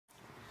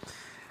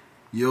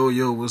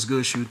Yo, what's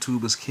good,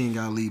 YouTubers? King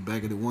Ali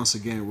back at it once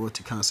again.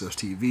 Royalty Concepts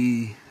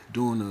TV,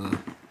 doing a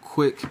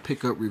quick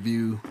pickup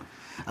review.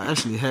 I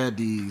actually had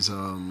these.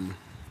 I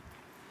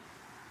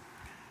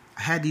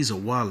had these a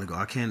while ago.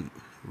 I can't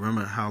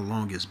remember how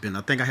long it's been.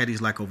 I think I had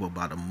these like over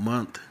about a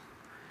month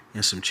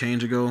and some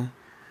change ago.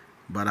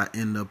 But I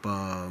end up,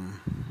 I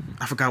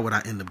forgot what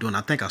I ended up doing.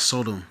 I think I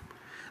sold them.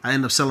 I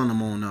ended up selling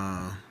them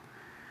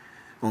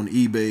on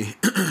eBay,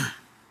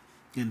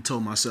 and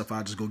told myself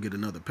I'd just go get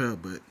another pair.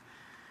 But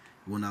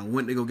when I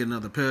went to go get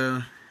another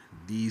pair,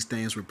 these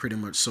things were pretty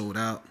much sold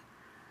out.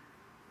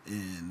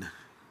 And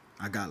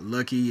I got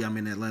lucky. I'm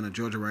in Atlanta,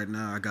 Georgia right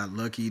now. I got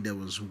lucky. There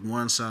was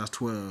one size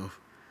 12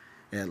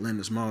 at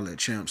Atlantis Mall at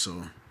Champ.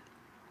 So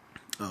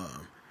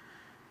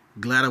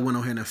glad I went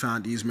on here and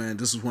found these, man.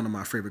 This is one of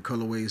my favorite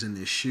colorways in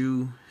this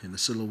shoe, in the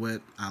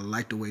silhouette. I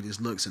like the way this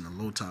looks in the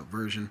low top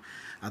version.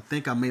 I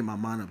think I made my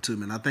mind up too,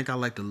 man. I think I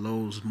like the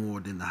lows more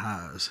than the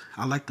highs.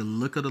 I like the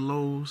look of the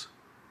lows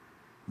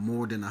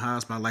more than the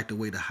highs, but I like the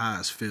way the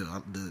highs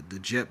feel. The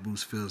jet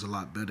boost feels a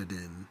lot better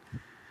than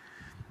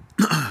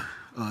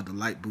the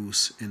light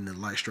boost and the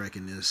light strike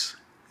in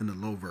the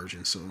low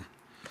version. So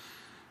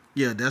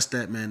yeah, that's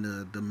that,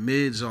 man. The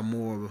mids are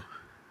more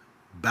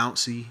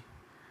bouncy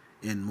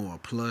and more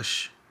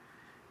plush.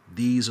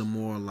 These are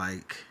more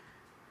like,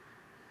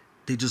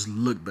 they just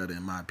look better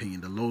in my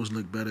opinion. The lows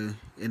look better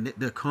and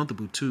they're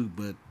comfortable too,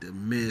 but the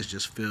mids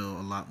just feel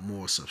a lot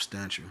more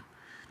substantial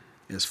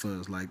as far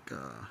as like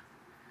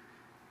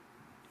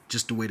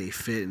just the way they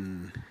fit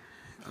and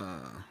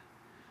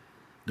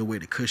the way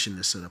the cushion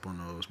is set up on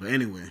those. But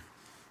anyway,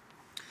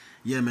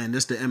 yeah, man,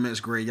 this the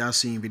MX grade. Y'all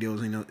seen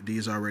videos of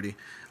these already.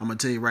 I'm gonna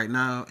tell you right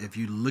now, if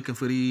you're looking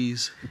for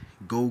these,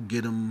 go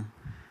get them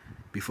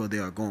before they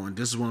are gone.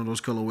 This is one of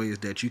those colorways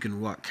that you can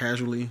rock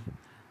casually.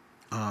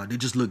 They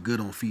just look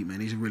good on feet, man.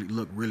 These really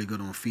look really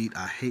good on feet.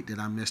 I hate that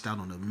I missed out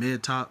on the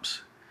mid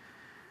tops.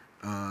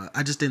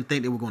 I just didn't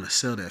think they were going to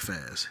sell that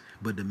fast.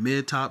 But the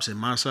mid tops in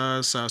my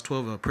size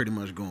 12, are pretty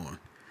much gone.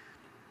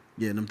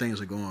 Yeah, them things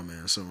are gone,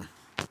 man. So,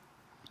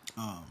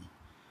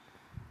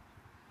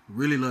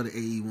 really love the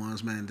AE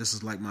ones, man. This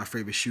is like my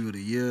favorite shoe of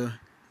the year.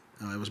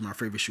 It was my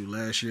favorite shoe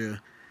last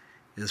year.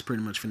 It's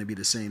pretty much finna be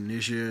the same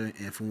this year.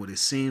 And from what it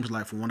seems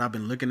like, from what I've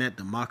been looking at,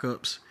 the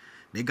mock-ups,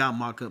 they got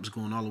mock-ups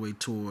going all the way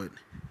toward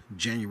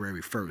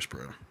January 1st,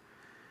 bro.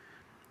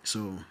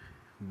 So,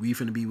 we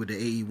finna be with the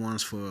AE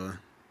ones for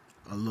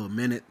a little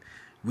minute,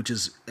 which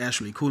is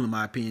actually cool in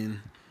my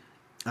opinion.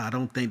 I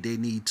don't think they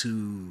need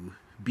to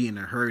be in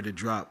a hurry to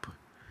drop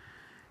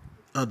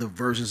other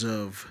versions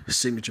of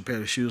signature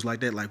pair of shoes like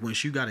that. Like when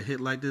shoe got a hit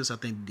like this, I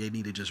think they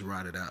need to just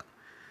ride it out.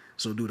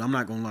 So dude, I'm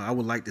not gonna lie, I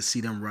would like to see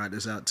them ride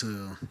this out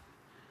to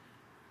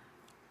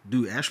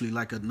actually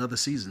like another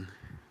season.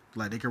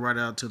 Like they can ride it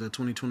out to the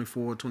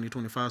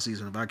 2024-2025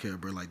 season if I care,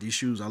 bro. Like these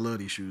shoes, I love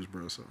these shoes,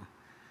 bro. So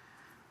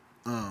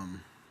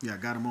yeah, I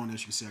got them on.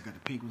 As you can see, I got the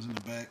pink ones in the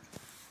back.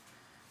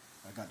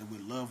 I got the with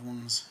love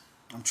ones.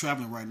 I'm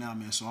traveling right now,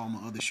 man, so all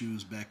my other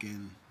shoes back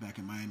in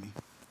Miami.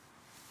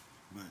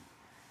 But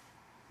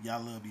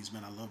y'all love these,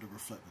 man. I love the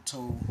reflective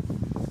toe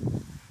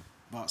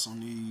box on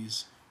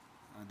these.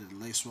 I did a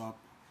lace swap.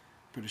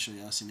 Pretty sure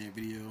y'all seen that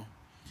video.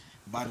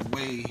 By the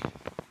way,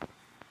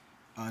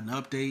 an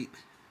update.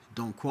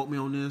 Don't quote me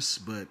on this,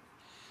 but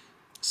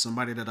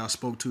somebody that I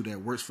spoke to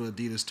that works for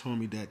Adidas told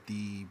me that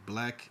the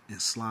black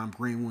and slime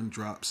green one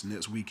drops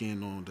next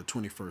weekend on the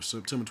 21st.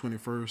 September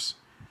 21st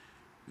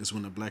is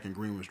when the black and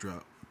green ones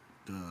drop.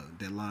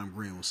 That lime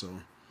green one. So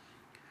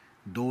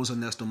those are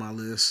next on my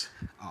list.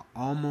 I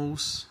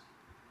almost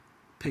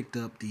picked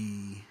up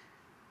the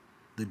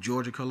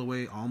Georgia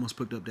colorway. I almost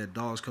picked up that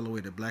Dogs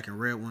colorway, the black and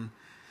red one.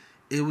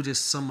 It was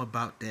just something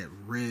about that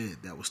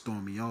red that was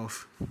throwing me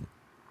off.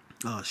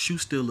 Shoe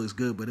still looks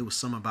good, but it was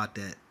something about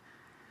that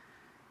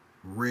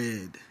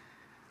red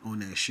on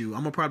that shoe.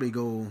 I'm gonna probably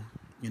go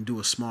and do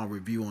a small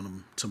review on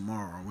them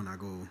tomorrow when I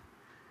go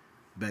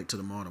back to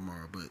the mall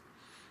tomorrow. But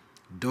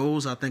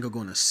those I think are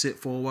going to sit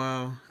for a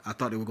while. I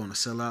thought they were going to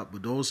sell out,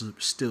 but those are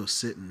still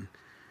sitting.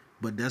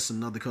 But that's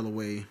another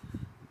colorway.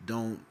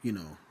 Don't,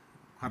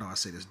 how do I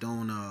say this?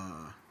 Don't,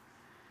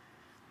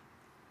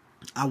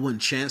 I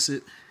wouldn't chance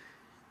it,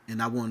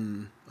 and I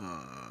wouldn't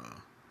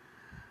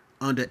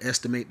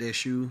underestimate that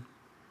shoe.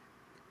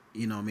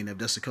 If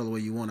that's the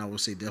colorway you want, I would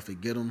say definitely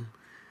get them.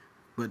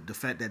 But the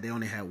fact that they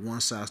only had one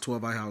size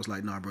 12 out here, I was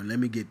like, nah, bro, let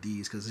me get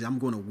these because I'm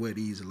going to wear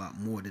these a lot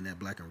more than that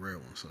black and red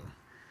one. So.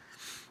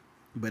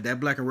 But that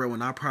black and red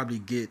one I'll probably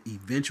get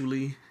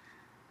eventually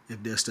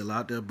if they're still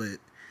out there. But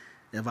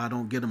if I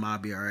don't get them, I'll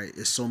be all right.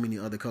 There's so many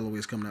other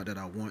colorways coming out that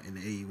I want in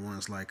the AE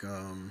ones. Like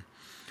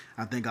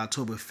I think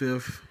October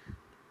 5th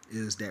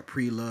is that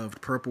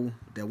pre-loved purple.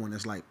 That one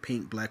is like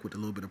pink, black with a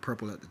little bit of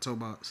purple at the toe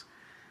box.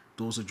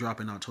 Those are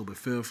dropping October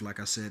 5th. Like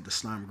I said, the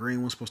slime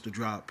green one's supposed to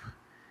drop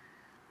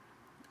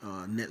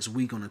next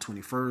week on the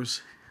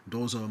 21st.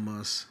 Those are a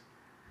must.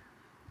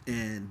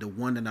 And the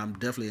one that I'm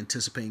definitely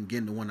anticipating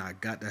getting, the one I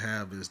got to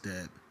have, is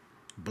that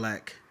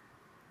black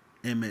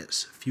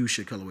MX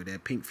fuchsia colorway,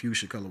 that pink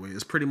fuchsia colorway.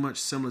 It's pretty much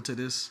similar to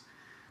this.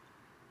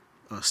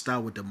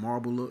 style with the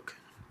marble look,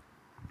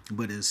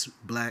 but it's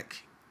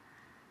black,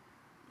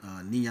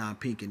 neon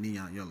pink, and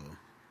neon yellow.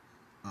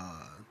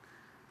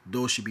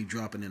 Those should be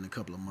dropping in a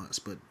couple of months,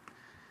 but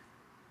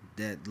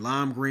that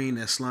lime green,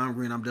 that slime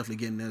green, I'm definitely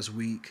getting this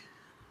week.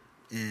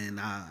 And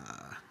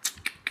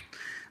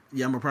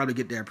yeah, I'm gonna probably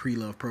get that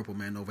pre-love purple,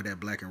 man, over that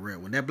black and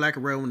red one. That black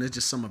and red one, there's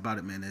just something about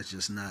it, man, that's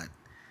just not.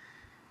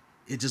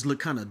 It just look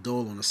kind of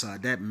dull on the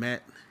side. That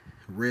matte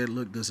red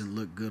look doesn't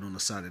look good on the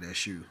side of that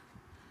shoe.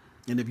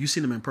 And if you see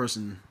them in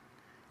person,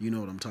 you know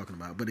what I'm talking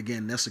about. But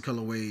again, that's the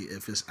colorway.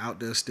 If it's out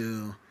there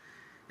still,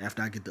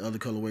 after I get the other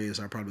colorways,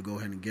 I'll probably go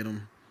ahead and get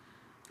them.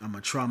 I'm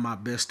gonna try my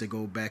best to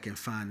go back and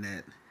find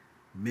that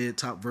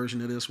mid-top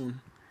version of this one,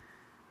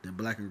 the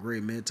black and gray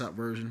mid-top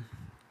version.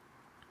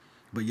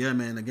 But yeah,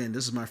 man, again,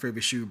 this is my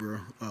favorite shoe, bro.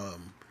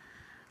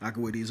 I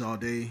can wear these all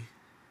day.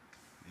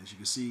 As you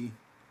can see,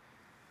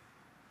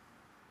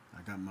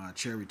 I got my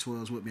Cherry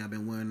 12s with me. I've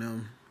been wearing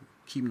them,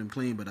 keeping them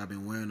clean, but I've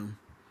been wearing them.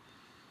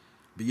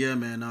 But yeah,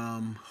 man,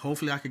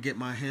 hopefully I could get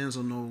my hands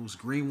on those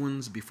green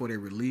ones before they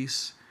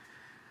release.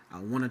 I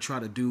want to try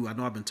to do, I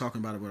know I've been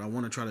talking about it, but I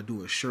want to try to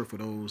do a shirt for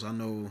those. I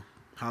know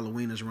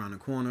Halloween is around the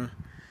corner.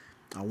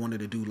 I wanted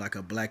to do like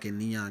a black and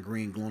neon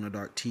green glow in the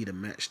dark tee to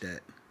match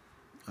that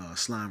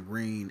slime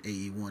green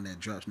AE1 that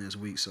drops next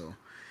week. So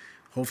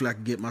hopefully I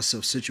can get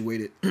myself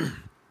situated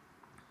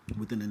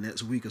within the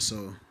next week or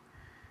so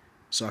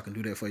I can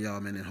do that for y'all,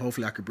 man. And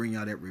hopefully I could bring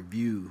y'all that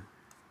review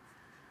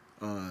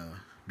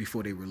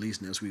before they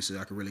release next week so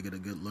I can really get a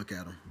good look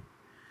at them.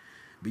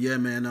 But yeah,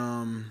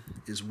 man,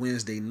 it's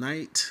Wednesday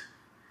night.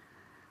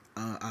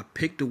 I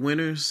picked the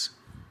winners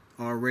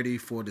already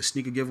for the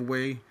sneaker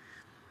giveaway.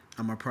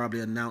 I'm going to probably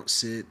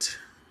announce it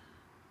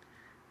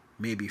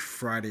maybe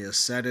Friday or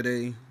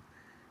Saturday.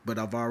 But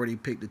I've already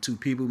picked the 2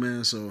 people,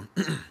 man. So,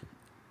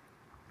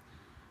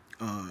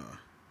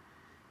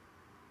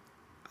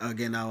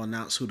 again, I'll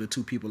announce who the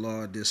 2 people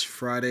are this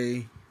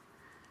Friday.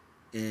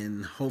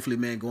 And hopefully,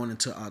 man, going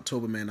into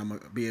October, man, I'm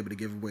going to be able to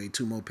give away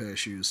 2 more pair of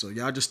shoes. So,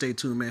 y'all just stay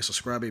tuned, man.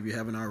 Subscribe if you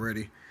haven't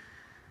already.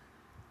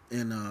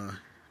 And,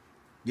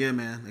 yeah,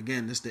 man,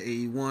 again, this is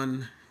the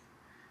AE1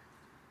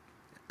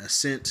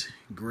 Ascent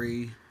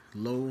Gray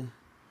Low.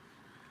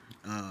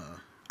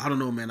 I don't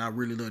know, man. I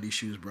really love these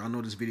shoes, bro. I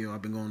know this video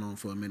I've been going on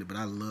for a minute, but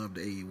I love the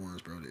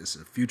AE1s, bro. It's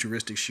a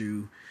futuristic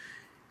shoe.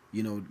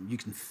 You know, you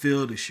can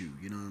feel the shoe,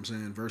 you know what I'm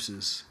saying?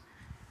 Versus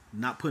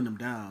not putting them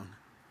down,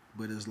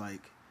 but it's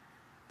like,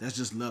 that's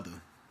just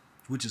leather,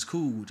 which is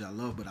cool, which I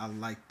love, but I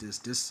like this.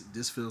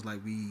 This feels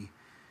like we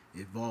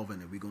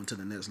evolving it. We going to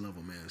the next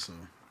level, man. So,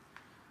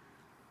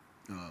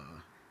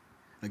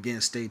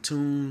 again, stay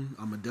tuned.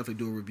 I'm going to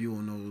definitely do a review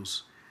on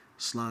those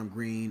slime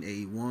green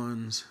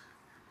AE1s.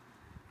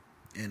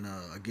 And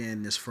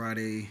again, this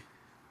Friday,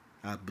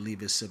 I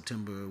believe it's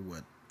September,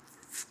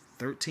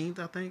 13th,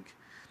 I think?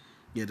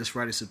 Yeah, this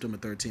Friday, September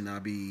 13th,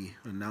 I'll be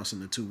announcing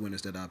the 2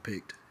 winners that I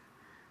picked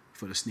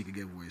for the sneaker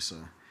giveaway. So,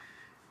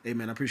 hey,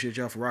 man, I appreciate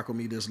y'all for rocking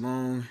with me this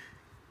long.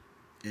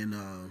 And,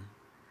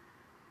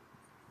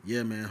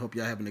 yeah, man, hope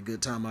y'all having a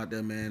good time out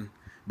there, man.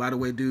 By the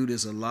way, dude,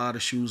 there's a lot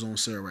of shoes on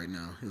sale right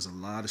now. There's a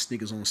lot of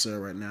sneakers on sale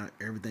right now.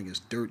 Everything is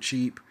dirt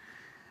cheap.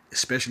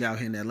 Especially out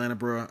here in Atlanta,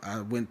 bro.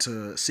 I went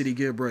to City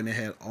Gear, bro, and they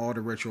had all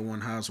the Retro 1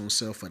 highs on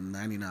sale for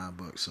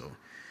 $99. So,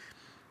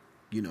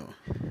 you know,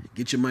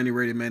 get your money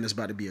ready, man. It's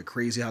about to be a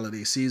crazy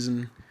holiday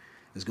season.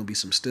 There's going to be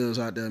some steals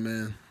out there,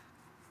 man.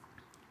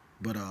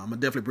 But I'm going to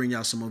definitely bring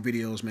y'all some more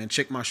videos, man.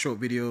 Check my short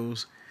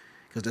videos,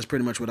 because that's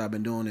pretty much what I've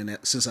been doing. And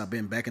since I've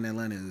been back in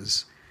Atlanta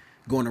is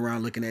going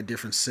around looking at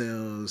different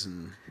sales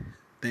and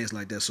things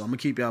like that. So I'm going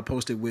to keep y'all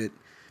posted with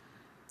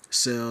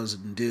sales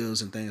and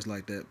deals and things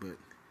like that. But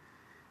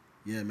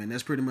yeah, man,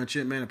 that's pretty much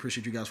it, man. I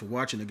appreciate you guys for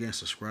watching. Again,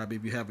 subscribe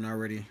if you haven't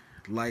already.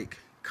 Like,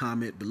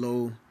 comment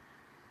below.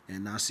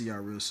 And I'll see y'all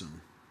real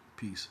soon.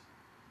 Peace.